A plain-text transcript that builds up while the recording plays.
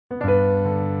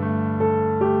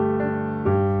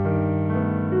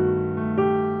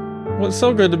Well, it's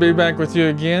so good to be back with you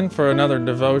again for another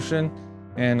devotion,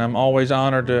 and I'm always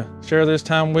honored to share this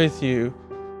time with you.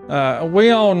 We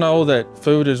all know that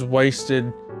food is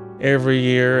wasted every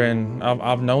year, and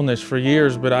I've known this for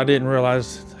years, but I didn't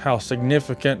realize how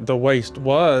significant the waste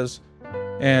was.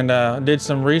 And did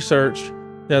some research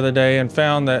the other day and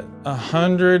found that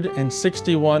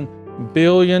 $161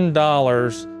 billion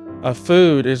of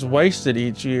food is wasted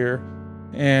each year.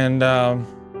 And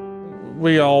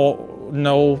we all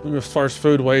know, as far as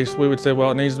food waste, we would say,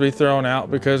 well, it needs to be thrown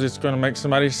out because it's going to make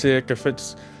somebody sick if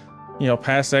it's,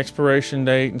 past expiration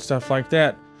date and stuff like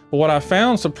that. But what I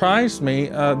found surprised me.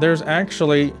 There's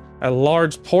actually a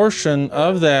large portion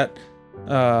of that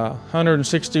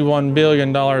 $161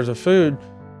 billion of food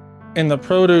in the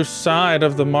produce side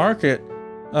of the market.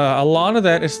 A lot of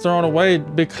that is thrown away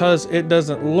because it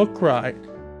doesn't look right.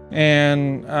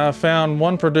 And I found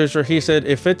one producer, he said,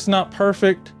 if it's not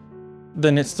perfect,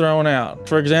 then it's thrown out.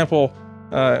 For example,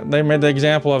 they made the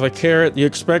example of a carrot. You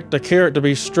expect the carrot to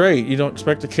be straight. You don't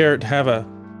expect the carrot to have a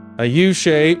U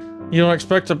shape. You don't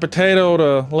expect a potato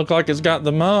to look like it's got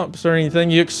the mumps or anything.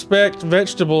 You expect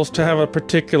vegetables to have a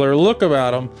particular look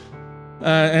about them.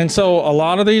 And so a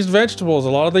lot of these vegetables, a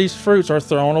lot of these fruits are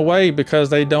thrown away because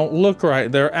they don't look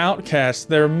right. They're outcasts,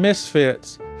 they're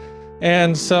misfits.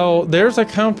 And so there's a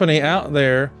company out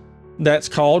there that's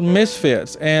called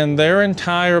Misfits, and their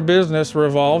entire business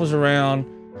revolves around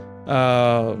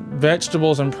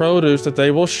vegetables and produce that they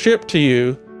will ship to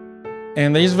you.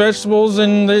 And these vegetables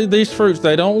and these fruits,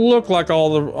 they don't look like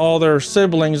all their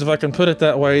siblings, if I can put it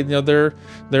that way.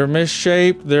 They're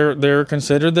misshaped. They're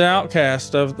considered the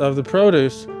outcast of the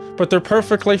produce, but they're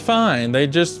perfectly fine. They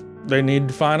need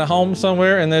to find a home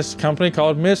somewhere, and this company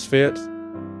called Misfits,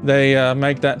 they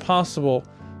make that possible.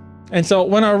 And so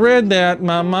when I read that,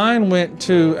 my mind went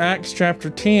to Acts chapter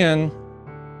 10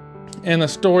 and the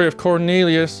story of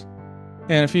Cornelius.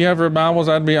 And if you have your Bibles,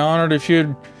 I'd be honored if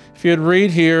you'd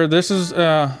read here. This is,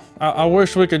 I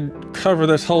wish we could cover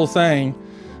this whole thing,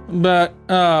 but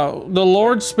the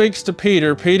Lord speaks to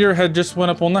Peter. Peter had just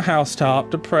went up on the housetop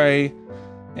to pray,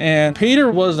 and Peter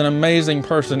was an amazing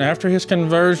person. After his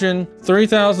conversion,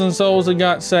 3,000 souls had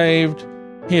got saved.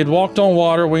 He had walked on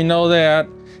water, we know that.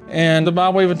 And the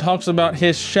Bible even talks about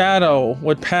his shadow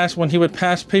would pass, when he would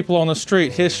pass people on the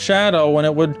street, his shadow, when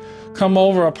it would come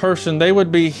over a person, they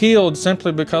would be healed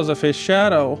simply because of his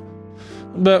shadow.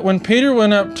 But when Peter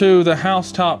went up to the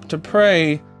housetop to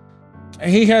pray,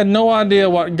 he had no idea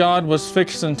what God was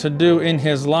fixing to do in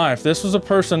his life. This was a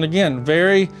person, again,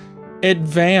 very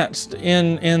advanced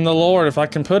in the Lord, if I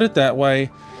can put it that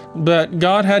way. But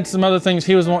God had some other things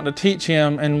he was wanting to teach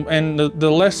him, and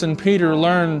the lesson Peter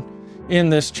learned in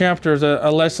this chapter is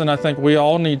a lesson I think we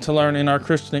all need to learn in our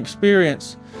Christian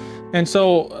experience. And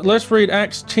so let's read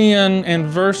Acts 10 and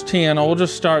verse 10. I'll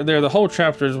just start there. The whole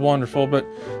chapter is wonderful, but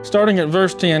starting at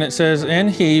verse 10, it says, "And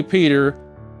he, Peter,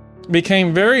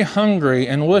 became very hungry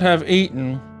and would have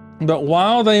eaten, but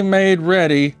while they made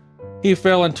ready, he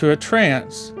fell into a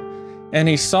trance. And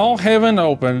he saw heaven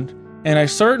opened, and a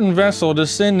certain vessel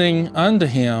descending unto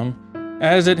him,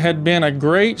 as it had been a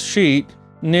great sheet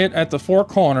knit at the four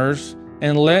corners,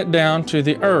 and let down to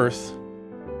the earth,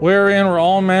 wherein were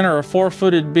all manner of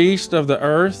four-footed beasts of the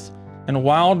earth, and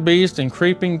wild beasts, and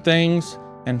creeping things,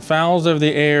 and fowls of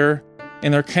the air.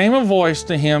 And there came a voice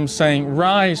to him, saying,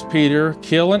 Rise, Peter,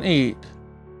 kill and eat.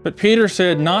 But Peter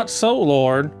said, Not so,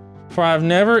 Lord, for I have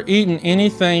never eaten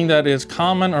anything that is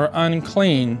common or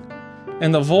unclean.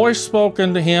 And the voice spoke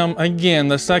unto him again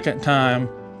the second time,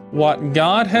 What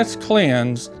God hath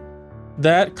cleansed,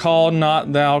 that call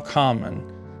not thou common.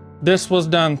 This was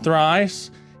done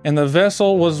thrice, and the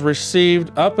vessel was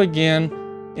received up again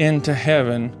into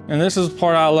heaven." And this is the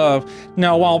part I love.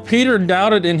 "Now while Peter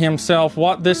doubted in himself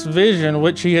what this vision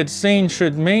which he had seen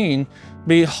should mean,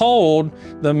 behold,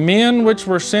 the men which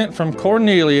were sent from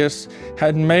Cornelius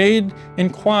had made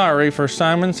inquiry for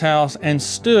Simon's house, and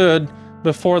stood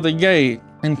before the gate,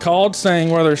 and called, saying,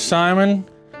 whether Simon,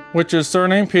 which is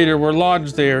surnamed Peter, were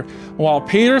lodged there. While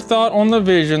Peter thought on the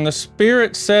vision, the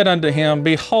Spirit said unto him,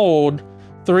 Behold,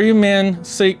 3 men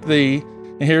seek thee."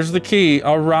 And here's the key.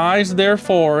 "Arise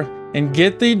therefore, and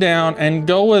get thee down, and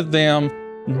go with them,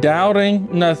 doubting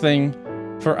nothing,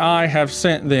 for I have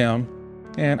sent them."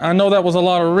 And I know that was a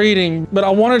lot of reading, but I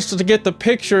wanted us to get the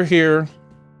picture here.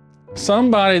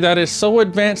 Somebody that is so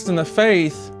advanced in the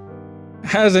faith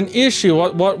has an issue.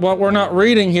 What we're not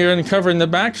reading here and covering the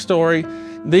backstory,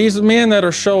 these men that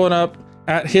are showing up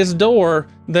at his door,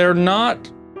 they're not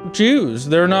Jews.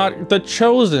 They're not the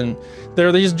chosen.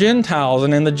 They're these Gentiles,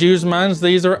 and in the Jews' minds,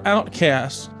 these are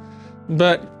outcasts.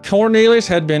 But Cornelius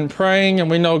had been praying, and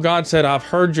we know God said, I've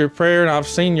heard your prayer and I've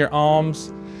seen your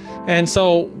alms. And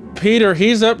so Peter,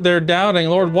 he's up there doubting,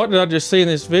 Lord, what did I just see in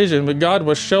this vision? But God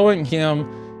was showing him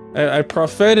a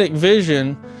prophetic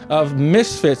vision of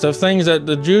misfits, of things that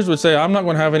the Jews would say, I'm not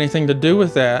going to have anything to do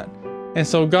with that. And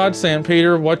so God's saying,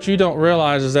 Peter, what you don't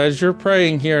realize is as you're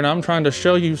praying here and I'm trying to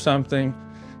show you something,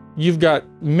 you've got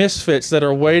misfits that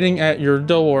are waiting at your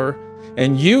door,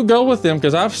 and you go with them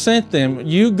because I've sent them.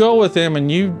 You go with them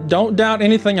and you don't doubt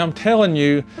anything I'm telling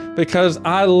you, because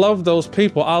I love those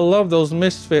people. I love those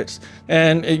misfits.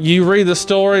 And you read the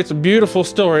story, it's a beautiful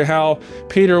story how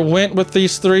Peter went with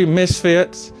these 3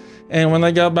 misfits, and when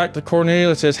they got back to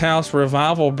Cornelius' house,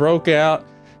 revival broke out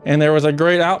and there was a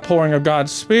great outpouring of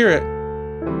God's Spirit.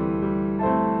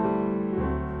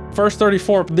 Verse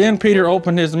 34, then Peter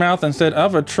opened his mouth and said,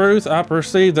 of a truth, I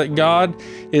perceive that God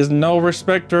is no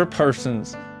respecter of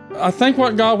persons. I think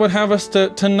what God would have us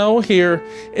to know here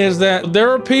is that there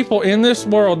are people in this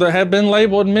world that have been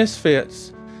labeled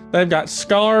misfits. They've got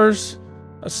scars,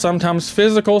 sometimes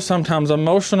physical, sometimes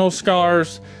emotional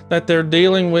scars that they're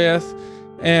dealing with.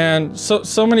 And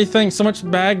so many things, so much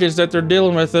baggage that they're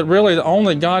dealing with that really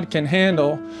only God can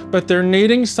handle. But they're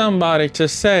needing somebody to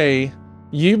say,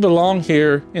 you belong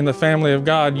here in the family of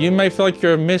God. You may feel like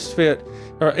you're a misfit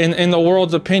or in the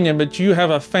world's opinion, but you have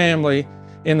a family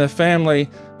in the family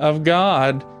of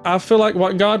God. I feel like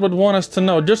what God would want us to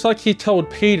know, just like he told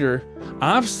Peter,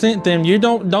 I've sent them. You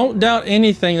don't doubt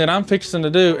anything that I'm fixing to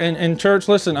do. And church,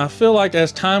 listen, I feel like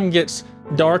as time gets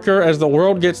darker, as the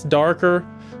world gets darker,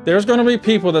 there's going to be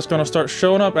people that's going to start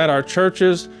showing up at our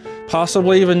churches,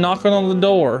 possibly even knocking on the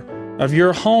door of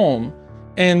your home.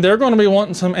 And they're going to be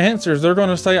wanting some answers. They're going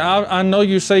to say, I know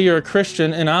you say you're a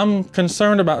Christian, and I'm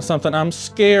concerned about something. I'm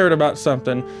scared about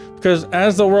something. Because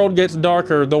as the world gets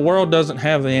darker, the world doesn't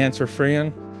have the answer,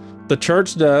 friend. The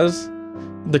church does.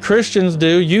 The Christians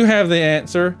do. You have the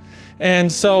answer.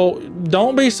 And so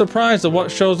don't be surprised at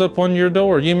what shows up on your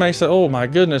door. You may say, oh my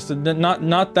goodness,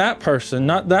 not that person,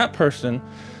 not that person.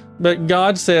 But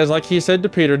God says, like he said to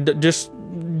Peter, just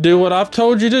do what I've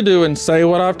told you to do and say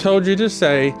what I've told you to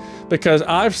say, because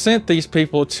I've sent these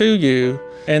people to you.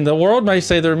 And the world may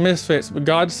say they're misfits, but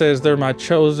God says they're my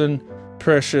chosen,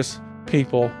 precious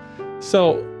people.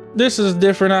 So this is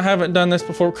different. I haven't done this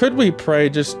before. Could we pray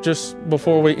just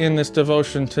before we end this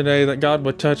devotion today that God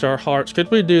would touch our hearts?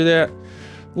 Could we do that?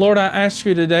 Lord, I ask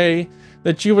you today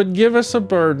that you would give us a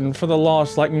burden for the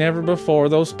lost like never before.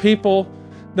 Those people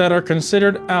that are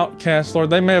considered outcasts, Lord,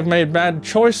 they may have made bad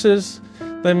choices.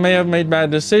 They may have made bad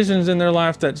decisions in their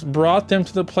life that's brought them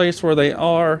to the place where they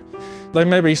are. They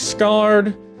may be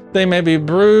scarred. They may be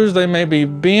bruised. They may be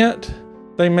bent.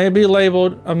 They may be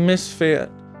labeled a misfit.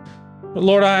 But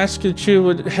Lord, I ask that you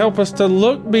would help us to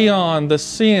look beyond the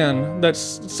sin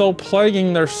that's so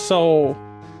plaguing their soul,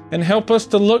 and help us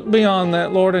to look beyond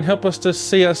that, Lord, and help us to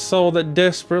see a soul that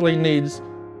desperately needs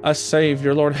a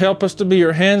Savior. Lord, help us to be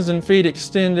your hands and feet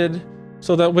extended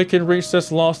so that we can reach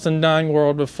this lost and dying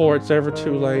world before it's ever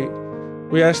too late.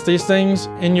 We ask these things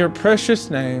in your precious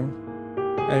name.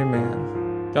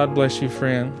 Amen. God bless you,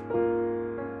 friend.